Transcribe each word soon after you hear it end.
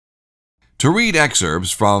To read excerpts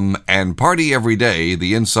from And Party Every Day,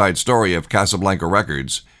 the inside story of Casablanca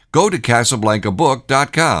Records, go to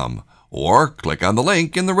CasablancaBook.com or click on the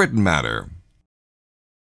link in the written matter.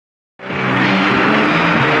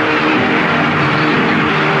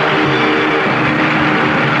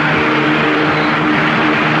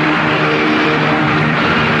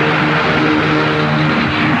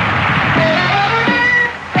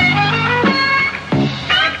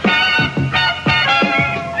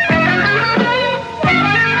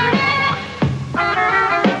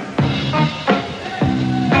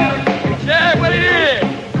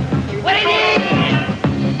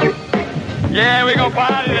 Yeah, we gonna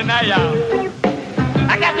party tonight, y'all.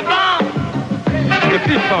 I got the bomb. The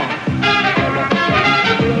fifth bomb.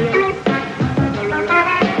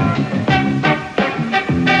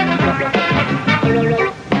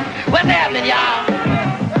 What's happening, y'all?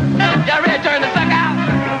 Y'all ready to turn the sucker out?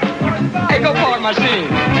 Hey, go park my machine.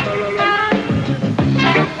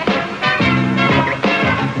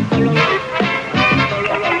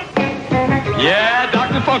 Yeah,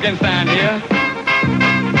 Dr. Funkenstein here.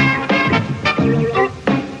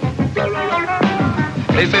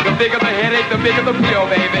 They say the bigger the headache, the bigger the pill,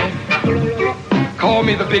 baby. Call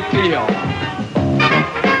me the big pill.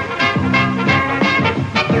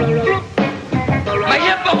 My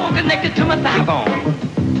hip bone connected to my thigh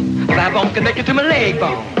bone. Thigh bone connected to my leg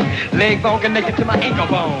bone. Leg bone connected to my ankle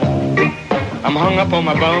bone. I'm hung up on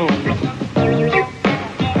my bones.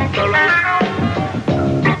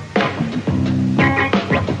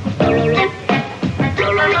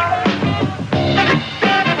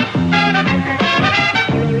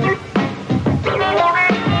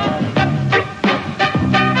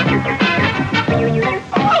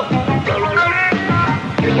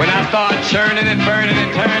 Churning and burning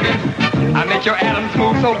and turning, I make your atoms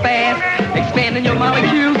move so fast, expanding your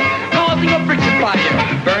molecules, causing a friction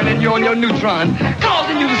fire, burning you on your neutron,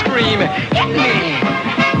 causing you to scream, hit me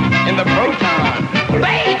in the proton,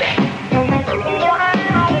 baby.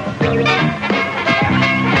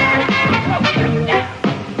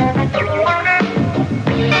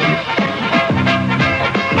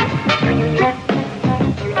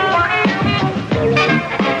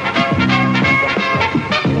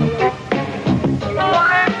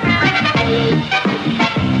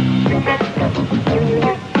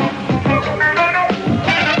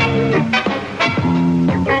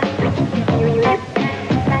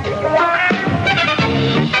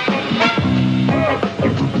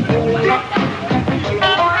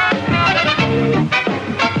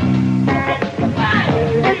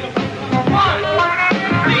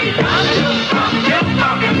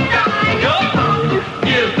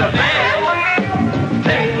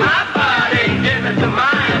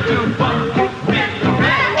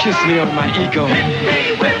 Kiss me on my ego. Hit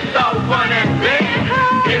me with the one and big.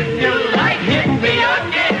 If you like, hit me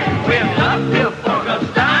again with the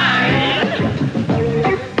Funkenstein.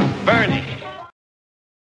 Bernie.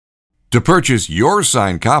 To purchase your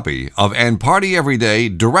signed copy of And Party Every Day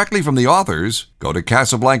directly from the authors, go to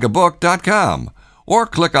CasablancaBook.com or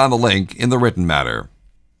click on the link in the written matter.